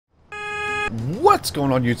What's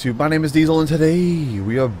going on YouTube? My name is Diesel and today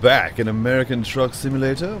we are back in American Truck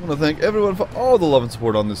Simulator. I want to thank everyone for all the love and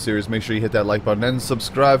support on this series. Make sure you hit that like button and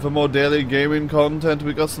subscribe for more daily gaming content.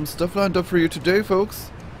 We got some stuff lined up for you today,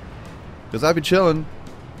 folks. Because I'll be chilling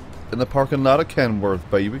in the parking lot of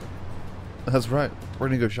Kenworth, baby. That's right. We're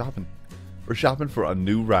going to go shopping. We're shopping for a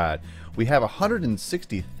new ride. We have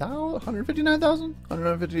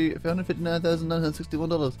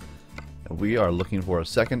 $159,961. And we are looking for a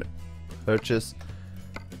second purchase,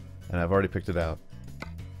 and I've already picked it out.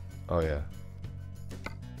 Oh yeah.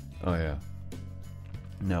 Oh yeah.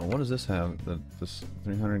 Now what does this have? This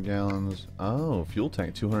 300 gallons. Oh, fuel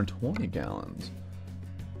tank 220 gallons.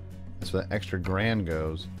 That's where that extra grand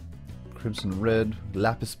goes. Crimson red,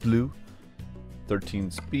 lapis blue,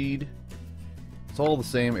 13 speed. It's all the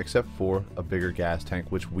same except for a bigger gas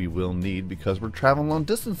tank, which we will need because we're traveling long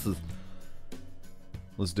distances.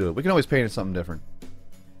 Let's do it. We can always paint it something different.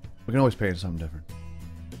 We can always paint it something different.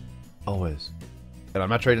 Always. And I'm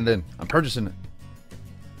not trading it in. I'm purchasing it.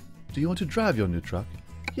 Do you want to drive your new truck?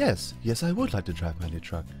 Yes. Yes, I would like to drive my new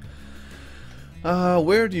truck.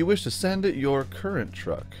 Where do you wish to send your current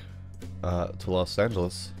truck? To Los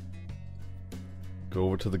Angeles. Go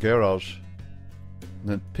over to the garage.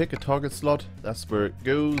 And then pick a target slot. That's where it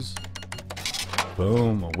goes.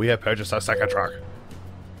 Boom. We have purchased our second truck.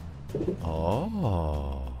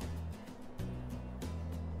 Oh.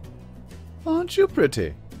 Aren't you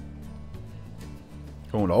pretty?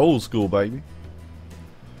 Going old school, baby.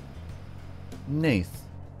 Nice.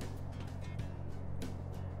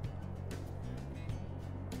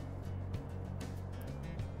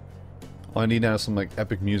 All I need now is some like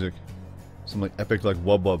epic music. Some like epic like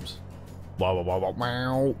wub wubs. Wow wow wow wow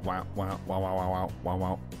wow wow wow wow wow wow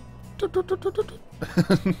wow.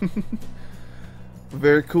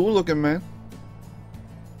 Very cool looking, man.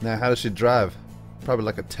 Now how does she drive? Probably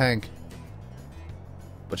like a tank.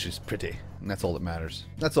 But she's pretty, and that's all that matters.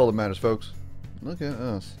 That's all that matters, folks. Look at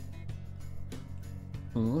us.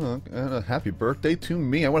 Look at a happy birthday to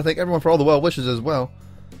me. I want to thank everyone for all the well wishes as well.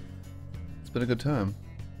 It's been a good time.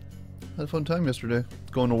 Had a fun time yesterday.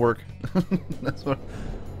 Going to work. That's what.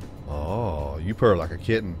 Oh, you purr like a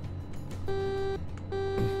kitten.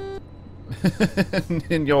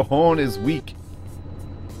 And your horn is weak.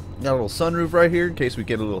 Got a little sunroof right here in case we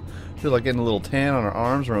get a little, feel like getting a little tan on our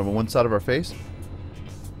arms or on one side of our face.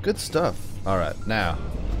 Good stuff. Alright, now.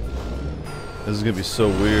 This is gonna be so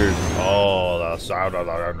weird. Oh, the sound of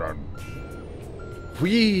the...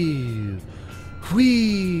 Whee!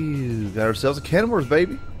 Whee! Got ourselves a Kenworth,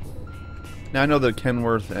 baby. Now, I know that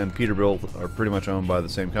Kenworth and Peterbilt are pretty much owned by the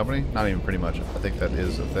same company. Not even pretty much. I think that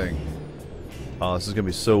is a thing. Oh, this is gonna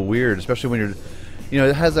be so weird, especially when you're... You know,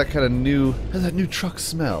 it has that kind of new... has that new truck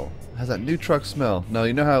smell. It has that new truck smell. Now,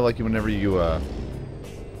 you know how, like, whenever you, got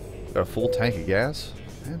a full tank of gas?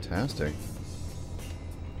 Fantastic.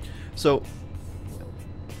 So,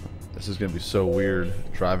 this is going to be so weird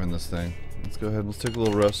driving this thing. Let's go ahead and let's take a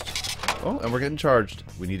little rest. Oh, and we're getting charged.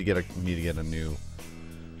 We need to get a new.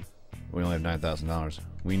 We only have $9,000.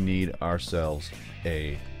 We need ourselves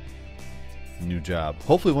a new job.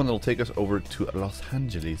 Hopefully one that'll take us over to Los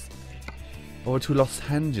Angeles. Over to Los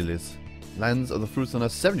Angeles. Lands of the fruits on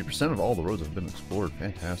us. 70% of all the roads have been explored.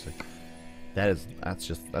 Fantastic. That's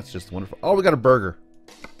just wonderful. Oh, we got a burger.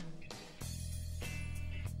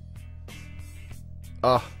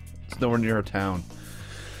 Ah, it's nowhere near a town.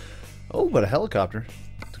 Oh, but a helicopter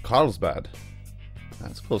to Carlsbad.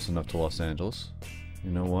 That's close enough to Los Angeles. You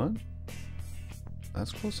know what?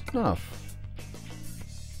 That's close enough.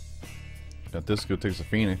 Got this. Go take us to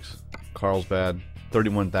Phoenix. Carlsbad.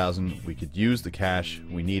 31,000. We could use the cash.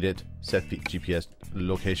 We need it. Set GPS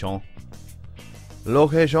location.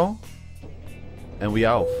 Location. And we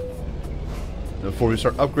off. Before we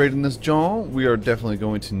start upgrading this John, we are definitely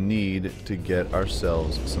going to need to get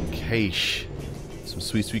ourselves some cash. Some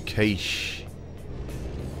sweet, sweet cash.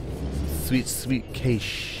 Sweet, sweet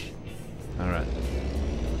cash. Alright.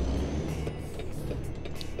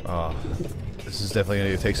 Oh, this is definitely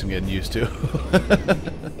going to take some getting used to.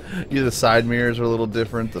 Yeah, the side mirrors are a little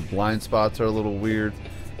different. The blind spots are a little weird.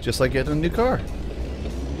 Just like getting a new car.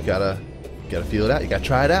 You gotta feel it out. You gotta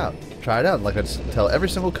try it out. Try it out. Like I tell every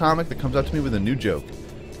single comic that comes up to me with a new joke.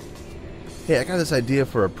 Hey, I got this idea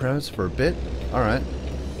for a premise for a bit. Alright.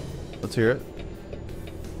 Let's hear it.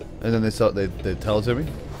 And then they tell it to me.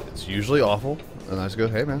 It's usually awful. And I just go,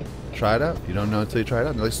 hey man, try it out. You don't know until you try it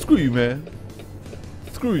out. And they're like, screw you, man.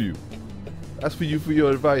 Screw you. That's for you for your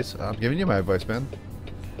advice. I'm giving you my advice, man.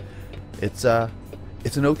 It's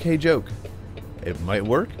an okay joke. It might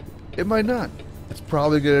work. It might not. It's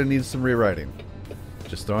probably gonna need some rewriting.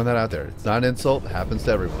 Just throwing that out there. It's not an insult. It happens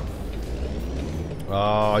to everyone.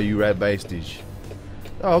 Oh, you rat bastage.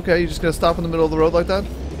 Oh, okay, you're just gonna stop in the middle of the road like that?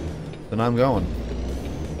 Then I'm going.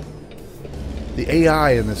 The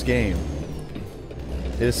AI in this game,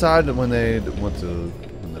 they decide when they want to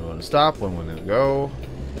stop, when they go,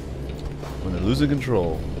 when they're losing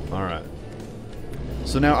control. All right.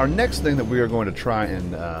 So now our next thing that we are going to try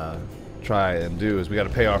and do is we got to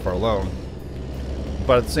pay off our loan,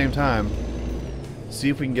 but at the same time, see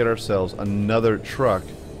if we can get ourselves another truck.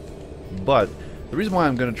 But the reason why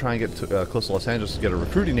I'm going to try and get to, close to Los Angeles is to get a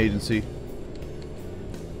recruiting agency,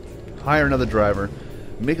 hire another driver,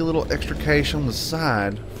 make a little extra cash on the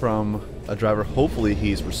side from a driver. Hopefully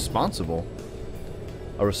he's responsible,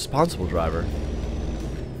 a responsible driver.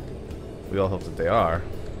 We all hope that they are.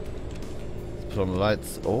 Let's put on the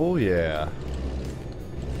lights. Oh yeah.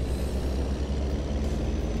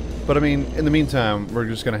 But I mean, in the meantime, we're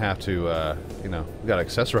just gonna have to, you know, we gotta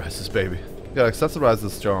accessorize this baby. We gotta accessorize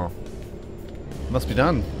this job. Must be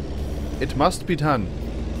done. It must be done.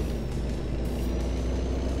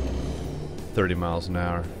 30 miles an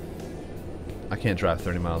hour. I can't drive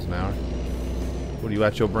 30 miles an hour. What are you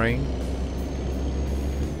at your brain?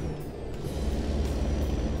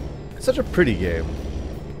 It's such a pretty game.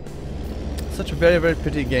 Such a very, very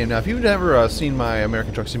pretty game. Now, if you've never seen my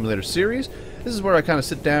American Truck Simulator series, this is where I kind of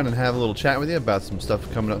sit down and have a little chat with you about some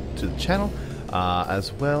stuff coming up to the channel,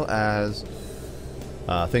 as well as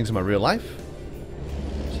things in my real life.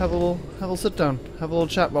 Just have a little sit down, have a little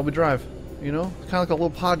chat while we drive. You know, kind of like a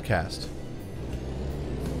little podcast.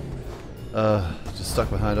 Just stuck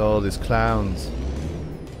behind all these clowns.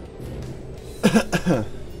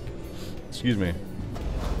 Excuse me.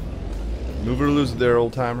 Move it or lose it there,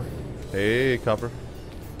 old timer. Hey, copper.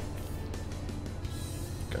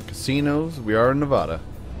 Got casinos. We are in Nevada.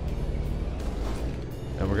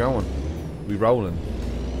 And we're going. We rolling.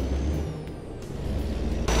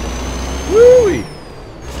 Woo-wee!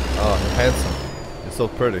 Oh, you're handsome. You're so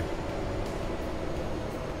pretty.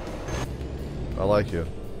 I like you.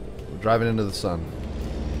 We're driving into the sun.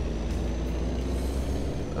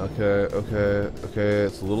 Okay, okay, okay.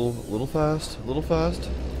 It's a little fast. A little fast.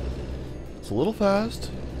 It's a little fast.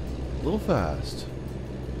 A little fast.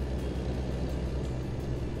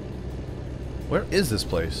 Where is this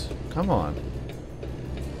place? Come on.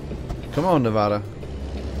 Come on, Nevada.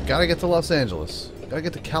 Gotta get to Los Angeles. Gotta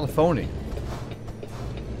get to California.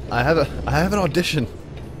 I have an audition.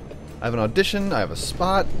 I have an audition. I have a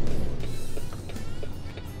spot.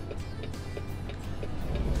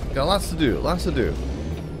 Got lots to do. Lots to do.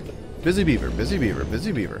 Busy beaver. Busy beaver.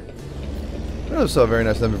 Busy beaver. I noticed a very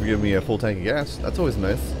nice of them for giving me a full tank of gas. That's always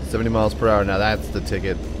nice. 70 miles per hour. Now that's the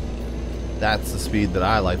ticket. That's the speed that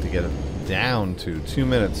I like to get it down to. 2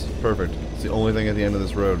 minutes. Perfect. It's the only thing at the end of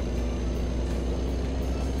this road.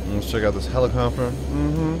 Let's check out this helicopter.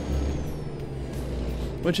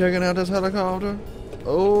 We're checking out this helicopter.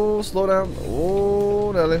 Oh, slow down.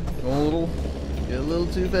 Oh, Nelly. You're a little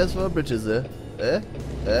too fast for our britches there.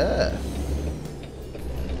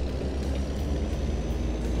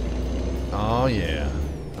 Oh yeah.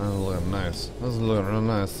 That was looking nice. That was looking real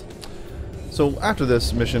nice. So after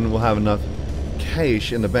this mission, we'll have enough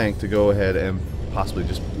cash in the bank to go ahead and possibly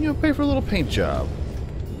just, you know, pay for a little paint job.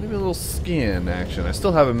 Maybe a little skin action. I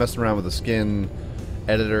still haven't messed around with the skin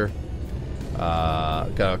editor.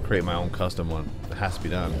 Gotta create my own custom one. It has to be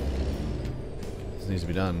done. This needs to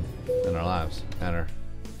be done in our lives. Enter.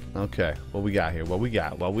 Okay, what we got here? What we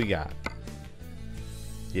got? What we got?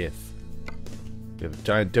 Yes. We have a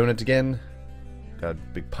giant donut again. Got a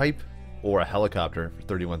big pipe or a helicopter for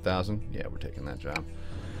 31,000. Yeah, we're taking that job.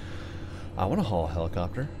 I want to haul a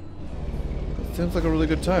helicopter. It seems like a really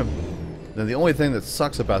good time. Now the only thing that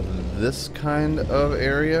sucks about this kind of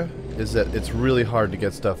area is that it's really hard to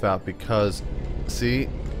get stuff out because, see,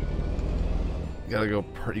 you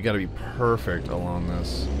gotta be perfect along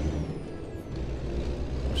this,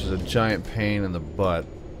 which is a giant pain in the butt.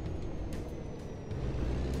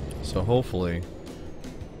 So hopefully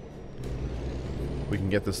we can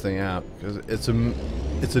get this thing out because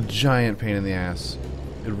it's a giant pain in the ass.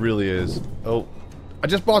 It really is. Oh, I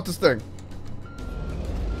just bought this thing.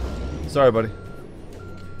 Sorry, buddy.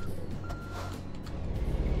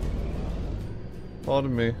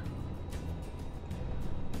 Pardon me.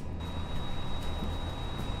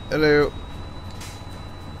 Hello.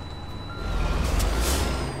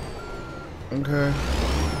 Okay.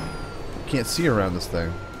 Can't see around this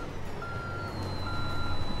thing.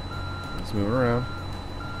 Let's move around.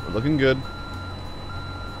 We're looking good.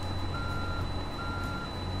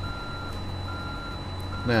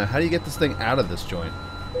 Now, how do you get this thing out of this joint?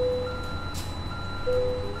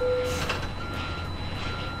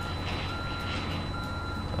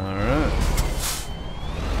 Alright.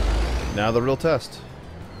 Now the real test.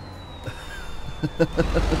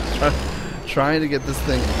 Trying to get this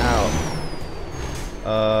thing out.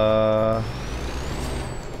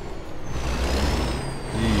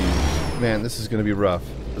 Geez. Man, this is gonna be rough.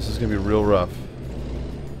 This is gonna be real rough.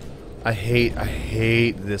 I hate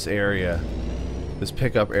this area. This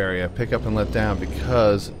pickup area. Pick up and let down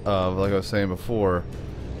because of, like I was saying before,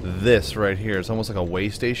 this right here. It's almost like a way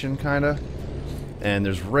station, kinda. And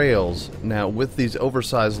there's rails. Now, with these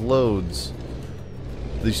oversized loads,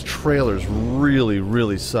 these trailers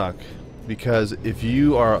really suck. Because if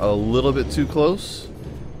you are a little bit too close,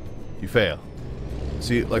 you fail.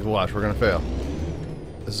 See, like, watch, we're gonna fail.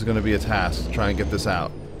 This is gonna be a task to try and get this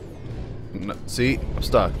out. No, see, I'm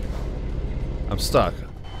stuck. I'm stuck.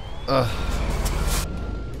 Ugh.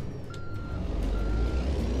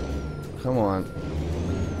 Come on.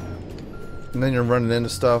 And then you're running into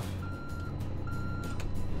stuff.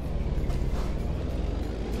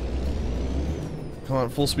 Come on,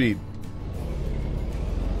 full speed.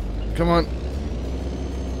 Come on.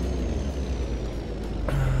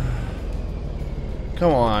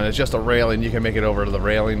 Come on, it's just a railing. You can make it over to the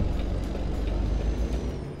railing.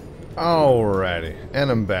 Alrighty, and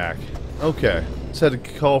I'm back. Okay, just had to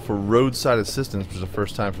call for roadside assistance, which is the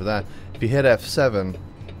first time for that. If you hit F7,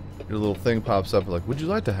 your little thing pops up like, would you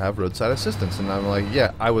like to have roadside assistance? And I'm like,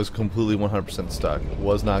 yeah, I was completely 100% stuck.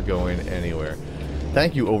 Was not going anywhere.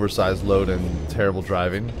 Thank you, oversized load and terrible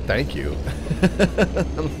driving. Thank you.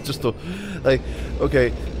 Just like,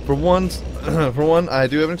 okay, for one, I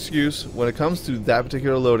do have an excuse. When it comes to that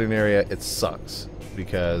particular loading area, it sucks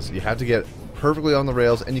because you have to get perfectly on the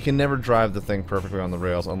rails, and you can never drive the thing perfectly on the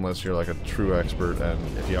rails unless you're like a true expert.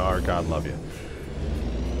 And if you are, God love you.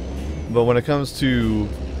 But when it comes to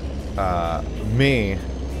me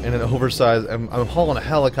and an oversized, I'm hauling a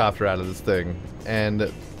helicopter out of this thing, and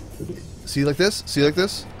see like this? See like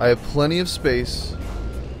this? I have plenty of space.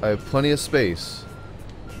 I have plenty of space.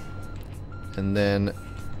 And then,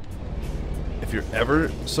 if you're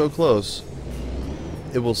ever so close,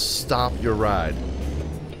 it will stop your ride.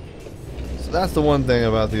 So that's the one thing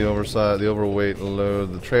about the overweight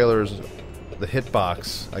load. The trailers, the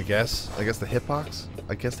hitbox, I guess the hitbox?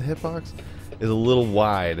 The hitbox is a little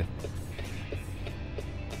wide.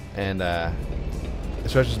 And, it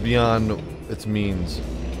stretches beyond its means.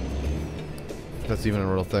 That's even a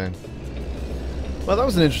real thing. Well, that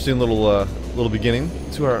was an interesting little beginning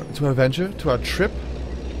to our adventure, to our trip.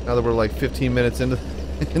 Now that we're like 15 minutes into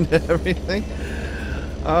everything.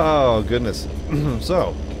 Oh goodness.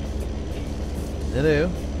 So,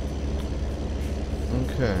 hello.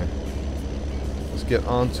 Okay. Let's get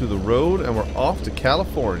onto the road, and we're off to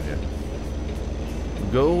California.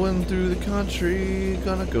 Going through the country,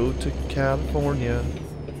 gonna go to California.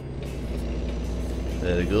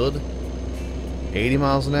 Very good. 80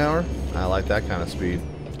 miles an hour. I like that kind of speed.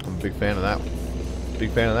 I'm a big fan of that. Big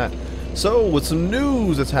fan of that. So, with some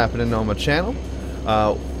news that's happening on my channel.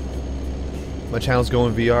 My channel's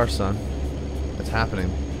going VR, son. It's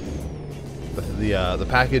happening. The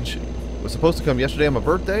package was supposed to come yesterday on my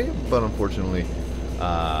birthday, but unfortunately,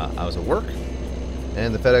 I was at work,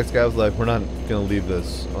 and the FedEx guy was like, "We're not gonna leave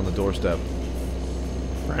this on the doorstep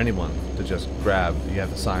for anyone to just grab. You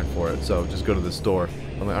have to sign for it. So just go to the store."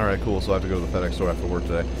 I'm like, alright, cool, so I have to go to the FedEx store after work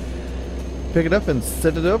today. Pick it up and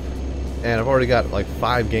set it up, and I've already got like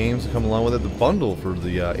 5 games to come along with it. The bundle for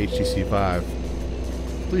the HTC 5.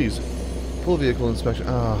 Please, full vehicle inspection.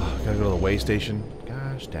 Oh, gotta go to the way station.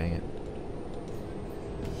 Gosh dang it.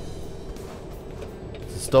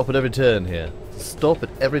 Stop at every turn here. Stop at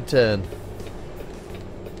every turn.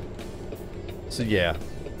 So yeah,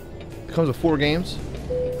 it comes with 4 games,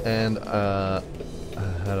 and I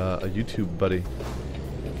had a YouTube buddy.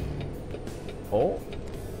 Oh,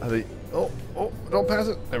 don't pass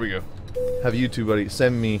it. There we go. Have a YouTube buddy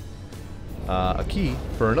send me a key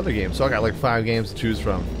for another game. So I got like 5 games to choose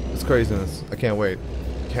from. It's craziness. I can't wait.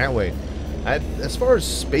 Can't wait. As far as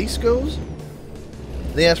space goes,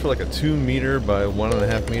 they asked for like a 2 meter by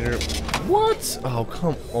 1.5 meter. What? Oh,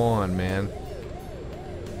 come on, man.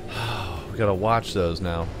 We gotta watch those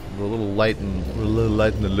now. We're a little light in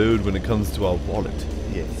the load when it comes to our wallet.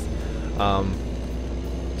 Yes.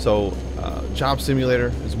 Job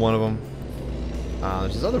Simulator is one of them.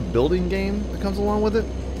 There's this other building game that comes along with it,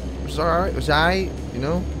 which is alright. It's alright, you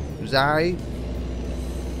know. It's alright.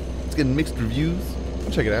 It's getting mixed reviews.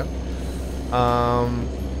 I'll check it out.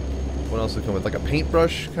 What else would come with? Like a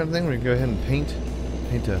paintbrush kind of thing, where you can go ahead and paint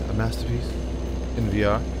a masterpiece in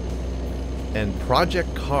VR. And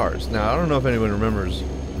Project Cars. Now, I don't know if anyone remembers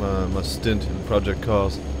my stint in Project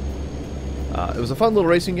Cars. It was a fun little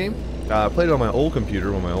racing game. I played it on my old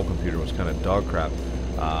computer when my old computer was kind of dog crap.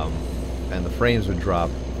 and the frames would drop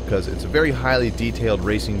because it's a very highly detailed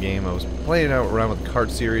racing game. I was playing around with the kart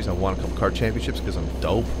series. I won a couple kart championships because I'm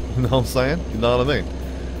dope. You know what I'm saying? You know what I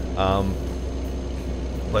mean?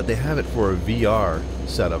 But they have it for a VR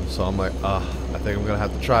setup, so I'm like, I think I'm gonna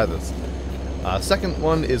have to try this. Second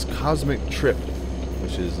one is Cosmic Trip,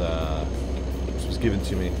 which is which was given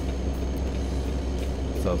to me.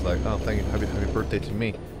 So I was like, oh, thank you, happy birthday to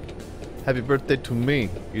me. Happy birthday to me,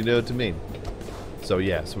 you know what I mean. So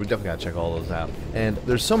yeah, so we definitely gotta check all those out. And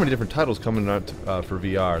there's so many different titles coming out for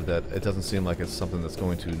VR that it doesn't seem like it's something that's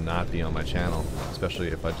going to not be on my channel, especially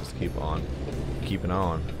if I just keep on keeping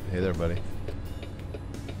on. Hey there, buddy.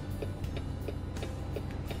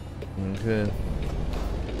 Okay.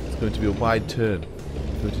 It's going to be a wide turn.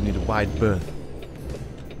 It's going to need a wide berth.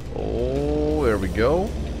 Oh, there we go.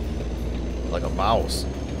 Like a mouse.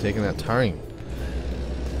 Taking that time.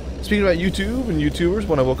 Speaking about YouTube and YouTubers,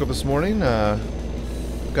 when I woke up this morning, got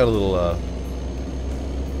a little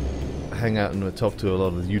hang out and talk to a lot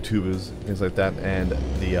of the YouTubers, things like that, and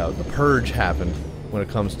the purge happened when it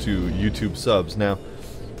comes to YouTube subs. Now,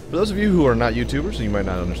 for those of you who are not YouTubers, so you might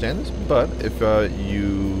not understand this, but if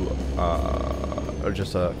you are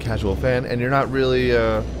just a casual fan and you're not really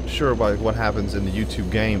sure about what happens in the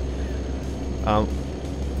YouTube game,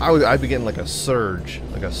 I'd be getting like a surge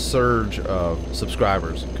of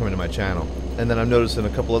subscribers coming to my channel. And then I'm noticing a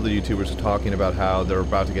couple other YouTubers talking about how they're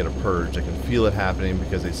about to get a purge. I can feel it happening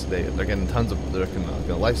because they're getting they're getting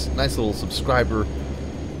a nice little subscriber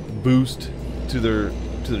boost to their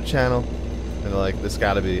channel. And they're like, there's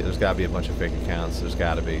gotta be a bunch of fake accounts. There's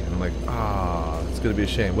gotta be. And I'm like, it's gonna be a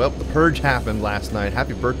shame. Well, the purge happened last night.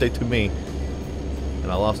 Happy birthday to me.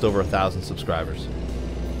 And I lost over 1,000 subscribers.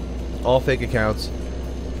 All fake accounts.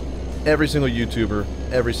 Every single YouTuber,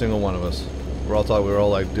 every single one of us. We were all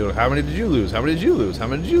like, dude, how many did you lose? How many did you lose? How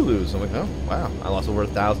many did you lose? I'm like, oh, wow, I lost over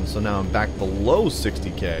 1,000, so now I'm back below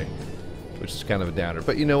 60K, which is kind of a downer.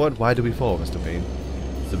 But you know what? Why do we fall, Mr. Bean?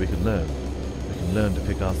 So we can learn. We can learn to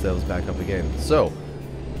pick ourselves back up again. So,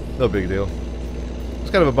 no big deal.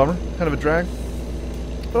 It's kind of a bummer, kind of a drag,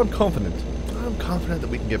 but I'm confident. I'm confident that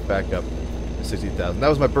we can get back up to 60,000. That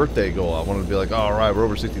was my birthday goal. I wanted to be like, all right, we're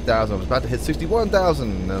over 60,000. I was about to hit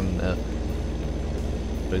 61,000, and then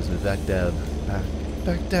brings me back down.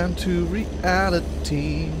 Back down to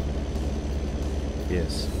reality.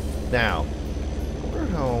 Yes. Now, I wonder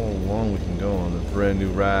how long we can go on this brand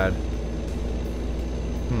new ride.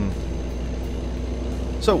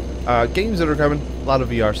 So, games that are coming. A lot of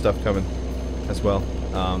VR stuff coming as well.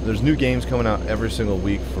 There's new games coming out every single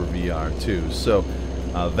week for VR too. So,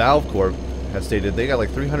 Valve Corp has stated they got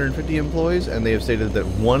like 350 employees, and they have stated that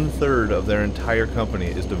 1/3 of their entire company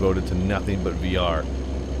is devoted to nothing but VR.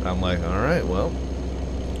 And I'm like, all right, well,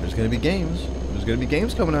 there's going to be games. There's going to be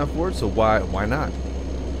games coming out for it, so why not?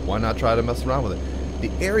 Why not try to mess around with it? The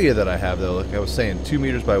area that I have, though, like I was saying, 2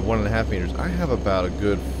 meters by 1.5 meters, I have about a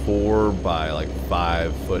good 4 by like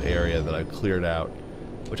 5 foot area that I've cleared out,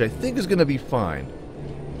 which I think is going to be fine.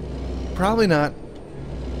 Probably not.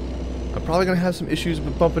 I'm probably going to have some issues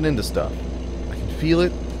with bumping into stuff. I can feel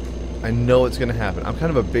it. I know it's going to happen. I'm kind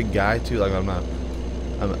of a big guy, too. Like, I'm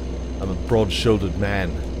a broad-shouldered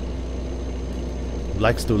man.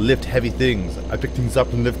 Likes to lift heavy things. I pick things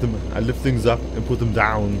up and lift them. I lift things up and put them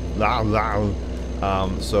down.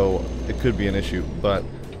 So it could be an issue, but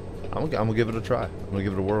I'm gonna give it a try. I'm gonna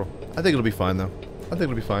give it a whirl. I think it'll be fine, though. I think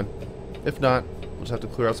it'll be fine. If not, we'll just have to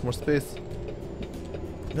clear out some more space.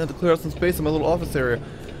 I'm gonna have to clear out some space in my little office area.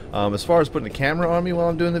 As far as putting a camera on me while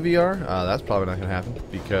I'm doing the VR, that's probably not gonna happen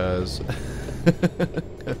because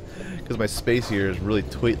my space here is really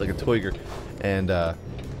like a Toiger, and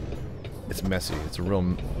it's messy. It's a real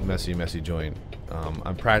messy joint.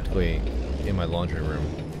 I'm practically in my laundry room,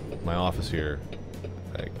 my office here.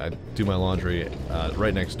 I do my laundry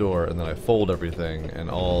right next door, and then I fold everything, and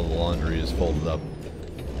all the laundry is folded up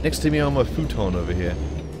next to me on my futon over here,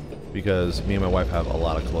 because me and my wife have a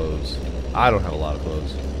lot of clothes. I don't have a lot of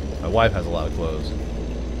clothes. My wife has a lot of clothes,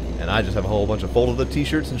 and I just have a whole bunch of folded up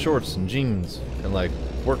t-shirts and shorts and jeans and like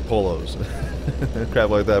work polos, crap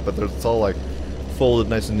like that. But it's all like folded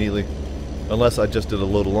nice and neatly. Unless I just did a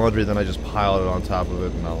load of laundry, then I just piled it on top of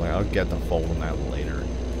it, and I'll get to folding that later.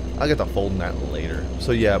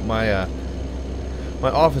 So yeah, my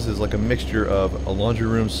office is like a mixture of a laundry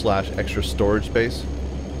room / extra storage space,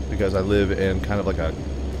 because I live in kind of like I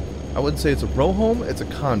wouldn't say it's a row home, it's a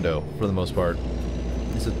condo for the most part.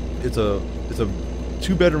 It's a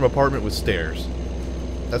 2-bedroom apartment with stairs.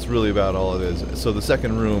 That's really about all it is. So the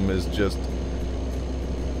second room is just,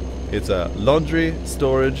 it's a laundry,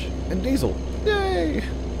 storage, and diesel. Yay!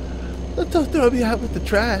 Don't throw me out with the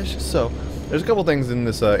trash. So There's a couple things in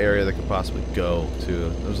this area that could possibly go to.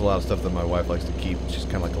 There's a lot of stuff that my wife likes to keep. She's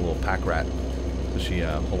kind of like a little pack rat. So she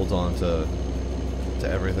holds on to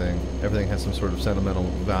everything. Everything has some sort of sentimental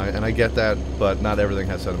value, and I get that, but not everything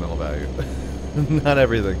has sentimental value. Not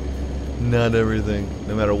everything. Not everything.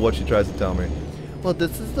 No matter what she tries to tell me. Well,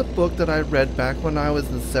 this is the book that I read back when I was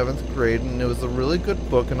in 7th grade, and it was a really good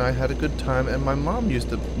book, and I had a good time, and my mom used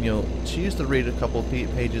to, you know, she used to read a couple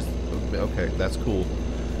pages. Okay, that's cool.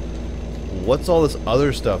 What's all this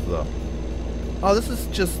other stuff, though? Oh, this is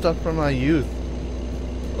just stuff from my youth.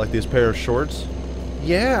 Like these pair of shorts?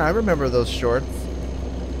 Yeah, I remember those shorts.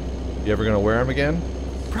 You ever gonna wear them again?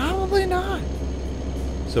 Probably not.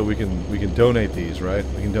 So we can donate these, right?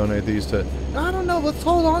 We can donate these to... I don't know, let's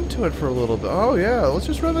hold on to it for a little bit. Oh yeah, let's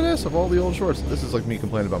just reminisce of all the old shorts. This is like me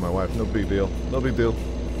complaining about my wife. No big deal. No big deal.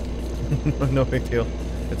 No big deal.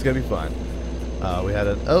 It's gonna be fine. We had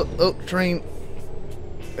an... train.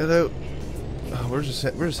 Hello. Oh, we're just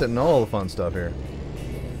hitting all the fun stuff here.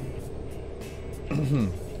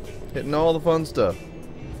 Hitting all the fun stuff.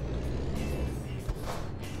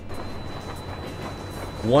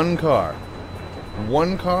 One car.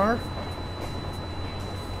 One car?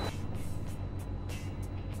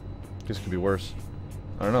 This could be worse.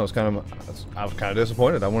 I don't know. It's kind of. I was kind of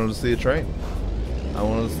disappointed. I wanted to see a train. I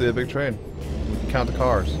wanted to see a big train. We can count the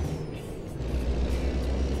cars.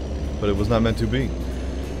 But it was not meant to be.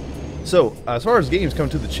 So, as far as games come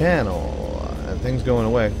to the channel and things going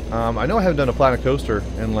away, I know I haven't done a Planet Coaster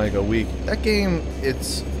in like a week. That game,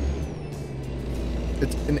 it's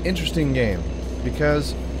an interesting game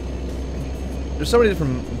because there's so many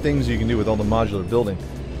different things you can do with all the modular building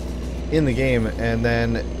in the game, and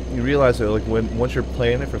then you realize that like once you're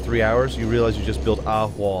playing it for 3 hours, you realize you just built a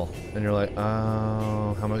wall, and you're like,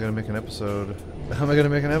 oh, how am I gonna make an episode? How am I gonna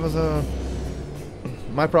make an episode?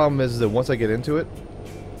 My problem is that once I get into it,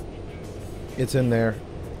 it's in there.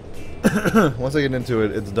 Once I get into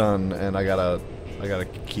it, it's done, and I gotta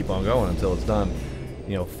keep on going until it's done.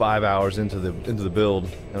 You know, 5 hours into the build,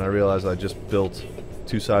 and I realize I just built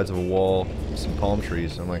 2 sides of a wall with some palm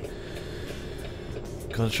trees. I'm like,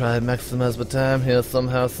 gonna try and maximize my time here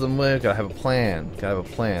somehow, somewhere. Gotta have a plan. Gotta have a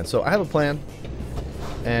plan. So I have a plan,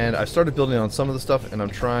 and I started building on some of the stuff, and I'm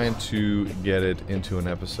trying to get it into an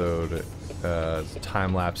episode. It's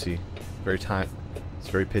time-lapsey, it's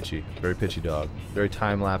very pitchy, dog. Very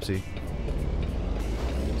time-lapsey.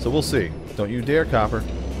 So we'll see. Don't you dare, Copper.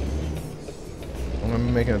 I'm gonna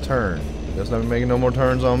be making a turn. Let's not be making no more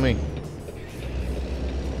turns on me.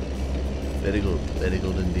 Very good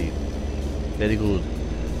indeed. Very good.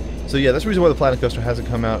 So yeah, that's the reason why the Planet Coaster hasn't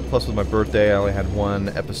come out. Plus, with my birthday, I only had 1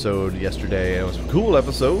 episode yesterday, and it was a cool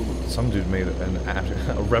episode. Some dude made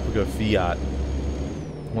a replica Fiat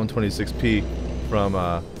 126p from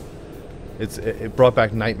it brought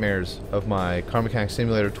back nightmares of my Car Mechanic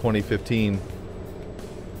Simulator 2015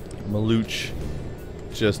 Maluch,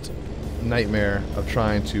 just nightmare of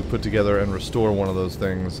trying to put together and restore one of those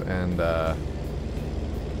things, and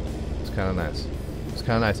it's kind of nice. It's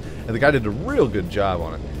kind of nice, and the guy did a real good job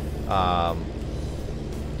on it. I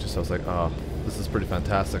was like, oh, this is pretty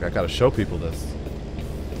fantastic. I gotta show people this.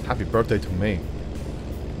 Happy birthday to me.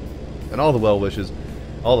 And all the well wishes,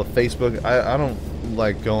 all the Facebook. I don't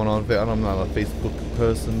like going on. I'm not a Facebook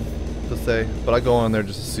person per se, but I go on there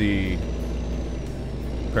just to see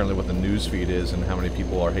apparently what the news feed is and how many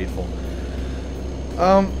people are hateful.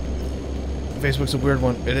 Facebook's a weird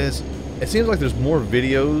one. It is. It seems like there's more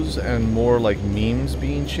videos and more like memes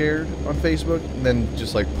being shared on Facebook than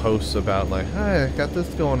just like posts about like, hey, I got this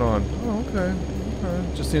going on. Oh, okay.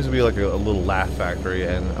 It just seems to be like a little laugh factory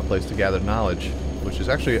and a place to gather knowledge, which is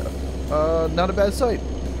actually not a bad site.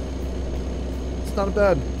 It's not a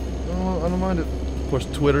bad. I don't mind it. Of course,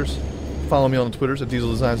 Twitters. Follow me on the Twitters at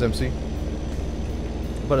DieselDesigns MC.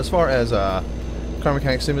 But as far as Car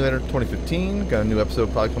Mechanic Simulator 2015, got a new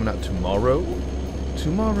episode probably coming out tomorrow.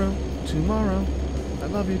 Tomorrow. I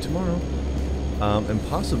love you, tomorrow. And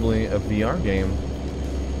possibly a VR game.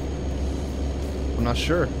 I'm not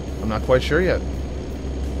sure. I'm not quite sure yet.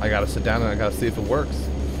 I gotta sit down and I gotta see if it works.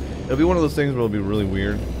 It'll be one of those things where it'll be really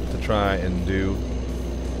weird to try and do.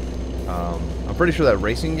 I'm pretty sure that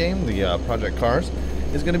racing game, the Project Cars,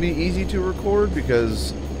 is gonna be easy to record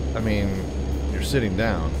because, I mean, you're sitting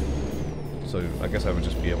down. So I guess I would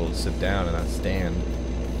just be able to sit down and not stand.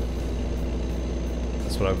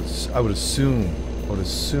 That's what I would assume. I would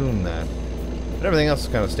assume that. But everything else is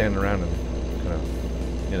kind of standing around and kind of,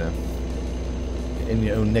 you know, in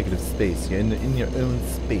your own negative space. You're in your own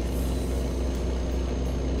space.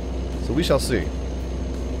 So we shall see.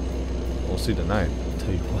 We'll see tonight.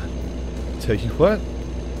 Tell you what.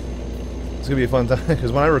 It's gonna be a fun time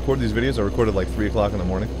because when I record these videos, I record at like 3 o'clock in the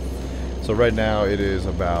morning. So right now it is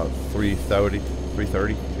about 3:30,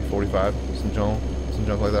 3:45, some junk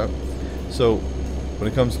like that. So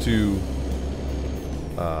when it comes to,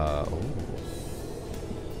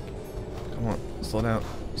 come on, slow down,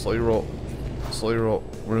 slow your roll,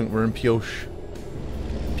 We're in Pioche.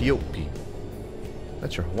 Pioche.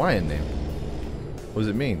 That's your Hawaiian name. What does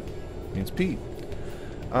it mean? It means Pete.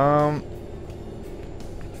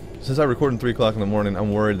 Since I record at 3 o'clock in the morning,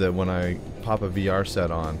 I'm worried that when I pop a VR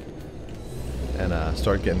set on and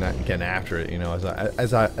start getting after it, you know,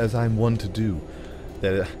 as I'm one to do,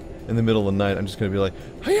 that in the middle of the night I'm just gonna be like,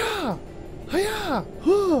 hiya, hiya,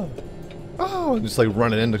 huh, oh, and just like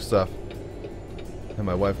running into stuff. And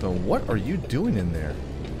my wife going, what are you doing in there?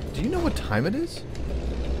 Do you know what time it is?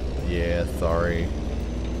 Yeah, sorry.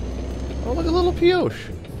 Oh, look, a little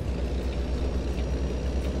Pioche.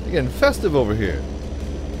 You're getting festive over here.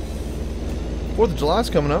 4th of July's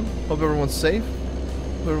coming up. Hope everyone's safe.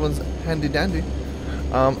 Hope everyone's handy dandy.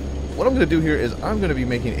 What I'm going to do here is I'm going to be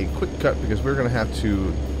making a quick cut because we're going to have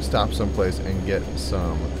to stop someplace and get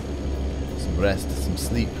some rest, some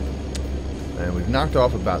sleep. And we've knocked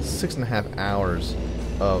off about 6.5 hours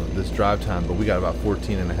of this drive time, but we got about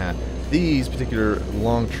 14.5. These particular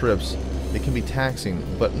long trips, they can be taxing,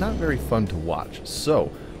 but not very fun to watch.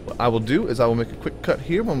 So what I will do is I will make a quick cut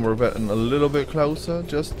here when we're getting a little bit closer,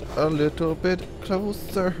 just a little bit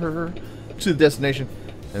closer to the destination,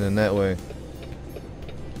 and then that way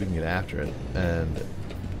we can get after it and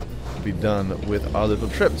be done with our little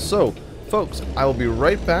trip. So folks, I will be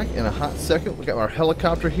right back in a hot second. We got our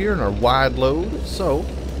helicopter here and our wide load, so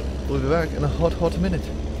we'll be back in a hot minute.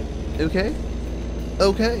 Okay?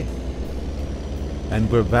 Okay. And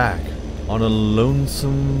we're back on a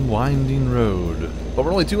lonesome, winding road. But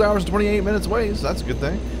we're only 2 hours and 28 minutes away, so that's a good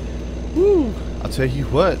thing. Woo! I'll tell you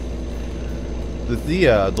what.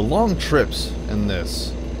 The long trips in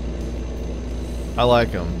this, I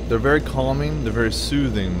like them. They're very calming, they're very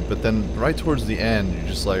soothing, but then right towards the end, you're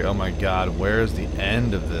just like, oh my god, where's the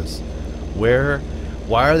end of this?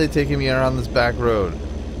 Why are they taking me around this back road?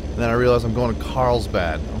 And then I realize I'm going to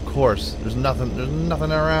Carlsbad. Of course, there's nothing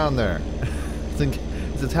around there.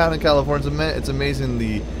 It's a town in California. It's amazing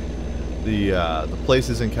the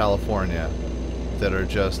places in California that are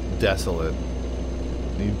just desolate.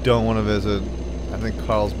 You don't want to visit. I think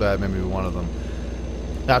Carlsbad may be one of them.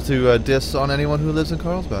 Not to diss on anyone who lives in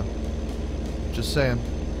Carlsbad. Just saying.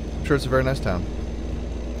 I'm sure it's a very nice town.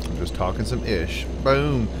 I'm just talking some ish.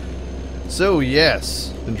 Boom. So yes,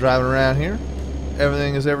 been driving around here.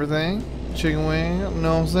 Everything is everything. Chicken wing, you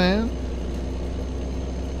know what I'm saying?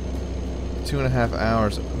 2.5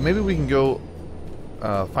 hours. Maybe we can go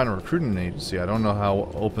find a recruiting agency. I don't know how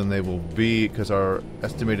open they will be because our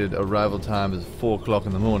estimated arrival time is 4 o'clock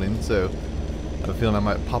in the morning. So I have a feeling I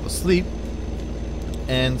might pop asleep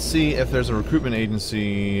and see if there's a recruitment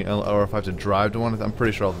agency or if I have to drive to one. I'm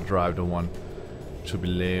pretty sure I'll have to drive to one. Which would be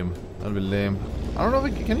lame. That'll be lame. I don't know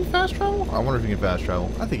if can he fast travel? I wonder if he can fast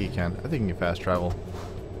travel. I think he can. I think he can fast travel.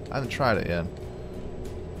 I haven't tried it yet.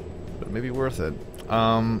 But it may be worth it.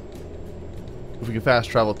 If we can fast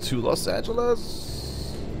travel to Los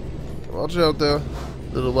Angeles. Watch out there.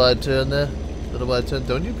 Little wide turn there. Little wide turn.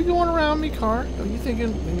 Don't you be going around me, car. Don't you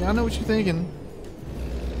thinking? I know what you're thinking.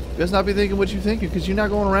 You best not be thinking what you're thinking because you're not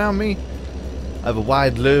going around me. I have a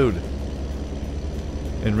wide load.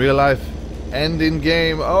 In real life. And in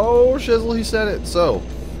game. Oh, shizzle, he said it. So,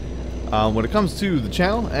 when it comes to the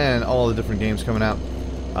channel and all the different games coming out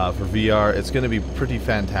for VR, it's going to be pretty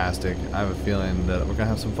fantastic. I have a feeling that we're going to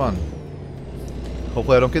have some fun.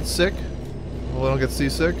 Hopefully I don't get sick. Hopefully I don't get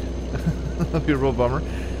seasick. That'd be a real bummer.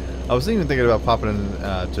 I was even thinking about popping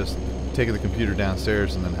in, just taking the computer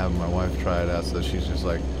downstairs and then having my wife try it out so that she's just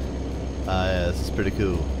like, yeah, this is pretty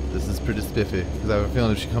cool. This is pretty spiffy. Because I have a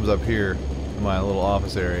feeling if she comes up here my little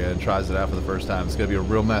office area and tries it out for the first time, it's gonna be a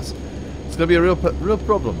real mess. It's gonna be a real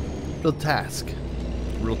problem, real task,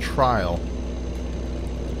 real trial.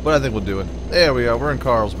 But I think we'll do it. There we are. We're in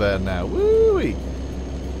Carlsbad now. Woo-wee!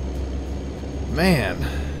 Man,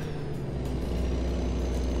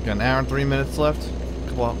 got an hour and 3 minutes left.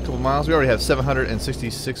 Couple miles. We already have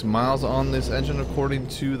 766 miles on this engine, according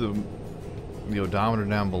to the odometer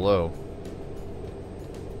down below.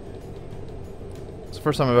 It's the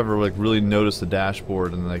first time I've ever like really noticed the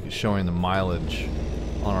dashboard and like showing the mileage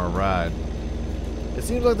on our ride. It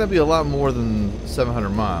seems like that'd be a lot more than 700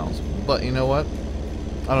 miles, but you know what?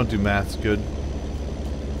 I don't do maths good.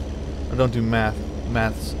 I don't do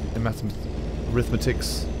maths and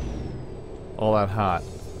arithmetics all that hot.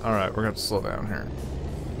 Alright, we're gonna have to slow down here.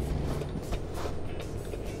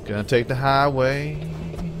 Gonna take the highway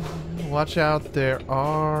Watch out there,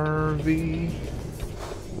 RV.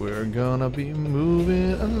 We're gonna be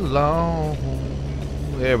moving along.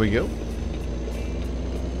 There we go.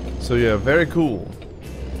 So yeah, very cool.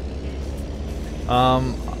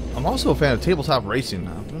 I'm also a fan of tabletop racing.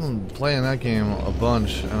 I've been playing that game a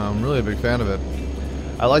bunch, and I'm really a big fan of it.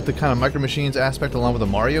 I like the kind of Micro Machines aspect along with the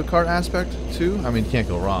Mario Kart aspect, too. I mean, you can't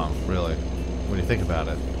go wrong, really, when you think about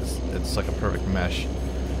it. It's like a perfect mesh.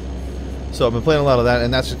 So I've been playing a lot of that,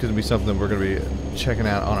 and that's just going to be something we're going to be checking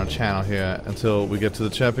out on our channel here until we get to the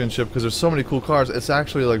championship, because there's so many cool cars. It's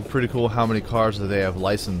actually like pretty cool how many cars that they have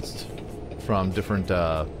licensed from different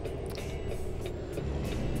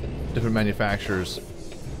manufacturers.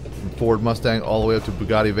 From Ford Mustang all the way up to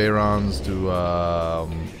Bugatti Veyrons to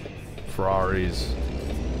Ferraris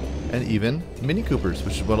and even Mini Coopers,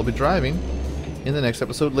 which is what I'll be driving in the next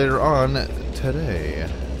episode later on today.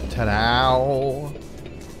 Ta-da!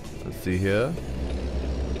 Let's see here.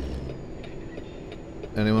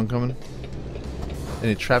 Anyone coming?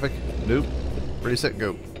 Any traffic? Nope. Ready, set,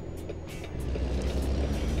 go.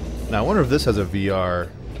 Now I wonder if this has a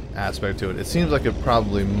VR aspect to it. It seems like it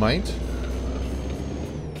probably might.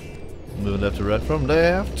 Moving left to right, from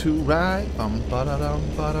left to right. But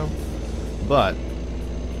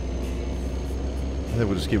I think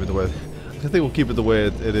we'll just keep it the way. I think we'll keep it the way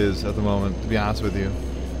it is at the moment. To be honest with you,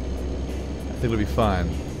 I think it'll be fine.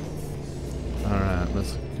 All right,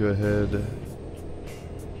 let's go ahead,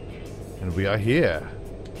 and we are here.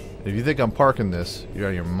 If you think I'm parking this, you're out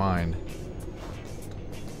of your mind.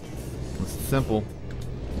 It's simple.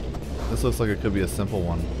 This looks like it could be a simple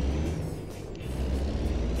one.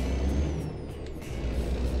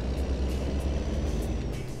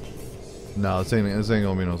 No, this ain't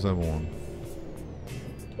gonna be no simple one.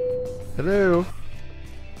 Hello.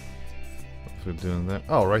 If we're doing that.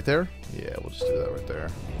 Oh, right there? Yeah, we'll just do that right there.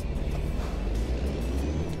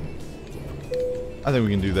 I think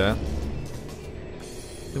we can do that. I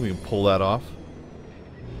think we can pull that off.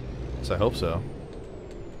 Yes, I hope so.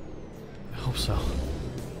 I hope so.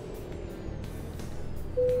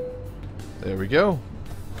 There we go.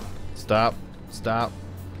 Stop. Stop.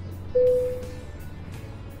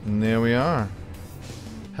 And there we are.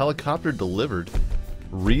 Helicopter delivered.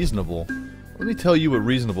 Reasonable. Let me tell you what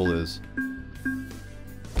reasonable is.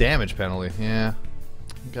 Damage penalty. Yeah.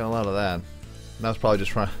 Got a lot of that. And that's probably just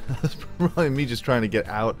trying. That's probably me just trying to get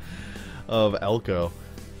out of Elko.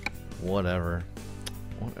 Whatever.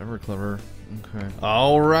 Whatever, clever. Okay.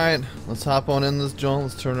 Alright. Let's hop on in this joint.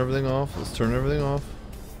 Let's turn everything off. Let's turn everything off.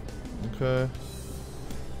 Okay.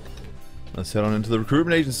 Let's head on into the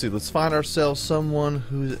recruitment agency. Let's find ourselves someone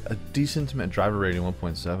who's a decent man. Driver rating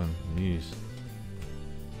 1.7. Jeez.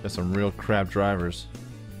 Got some real crap drivers.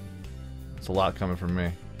 It's a lot coming from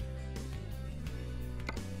me.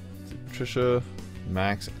 Trisha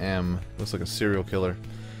Max M. Looks like a serial killer.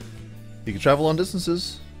 He can travel long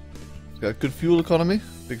distances. He's got good fuel economy.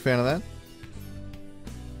 Big fan of that.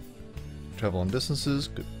 Travel long distances.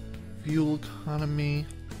 Good fuel economy.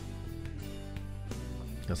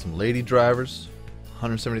 Got some lady drivers.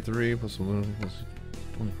 173 plus 20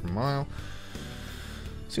 per mile.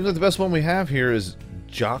 Seems like the best one we have here is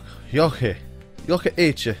Jock Yoke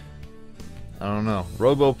H. I don't know.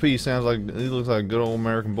 Robo P sounds like he looks like a good old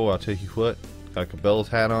American boy. I'll take you what. Got a Cabela's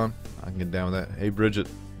hat on. I can get down with that. Hey Bridget.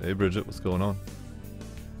 Hey Bridget, what's going on?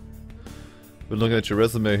 Been looking at your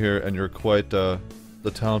resume here, and you're quite the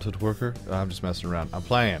talented worker. I'm just messing around. I'm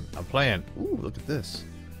playing. I'm playing. Ooh, look at this.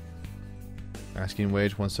 Asking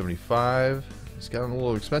wage 175. He's got a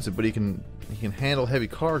little expensive, but he can handle heavy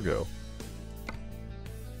cargo.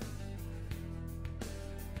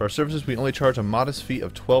 For our services, we only charge a modest fee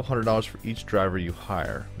of $1,200 for each driver you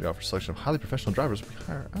hire. We offer a selection of highly professional drivers we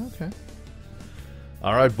hire. Okay.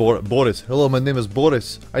 Alright, Boris. Hello, my name is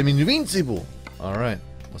Boris. I'm invincible. Alright,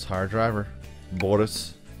 let's hire a driver.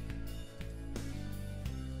 Boris.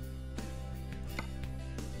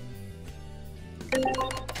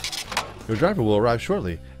 Your driver will arrive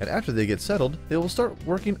shortly, and after they get settled, they will start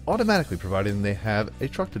working automatically, providing they have a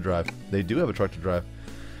truck to drive. They do have a truck to drive.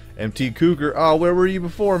 MT Cougar. Oh, where were you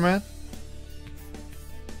before, man?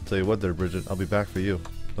 I'll tell you what there, Bridget. I'll be back for you.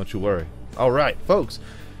 Don't you worry. Alright, folks.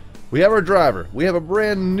 We have our driver. We have a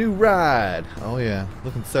brand new ride. Oh, yeah.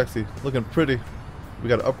 Looking sexy. Looking pretty. We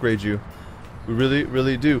got to upgrade you. We really,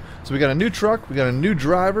 really do. So we got a new truck. We got a new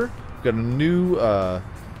driver. We got a new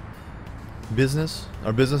business.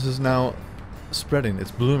 Our business is now spreading.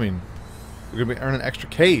 It's blooming. We're going to be earning extra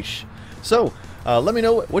cash. So, let me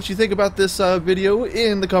know what you think about this video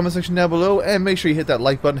in the comment section down below, and make sure you hit that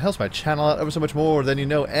like button. It helps my channel out ever so much more than you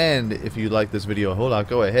know. And if you like this video a whole lot,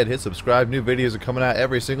 go ahead, hit subscribe. New videos are coming out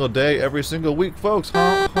every single day, every single week, folks.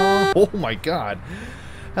 Oh my god.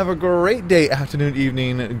 Have a great day, afternoon,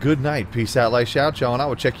 evening, good night. Peace out, light shout, y'all, and I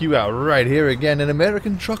will check you out right here again in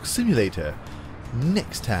American Truck Simulator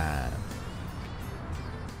next time.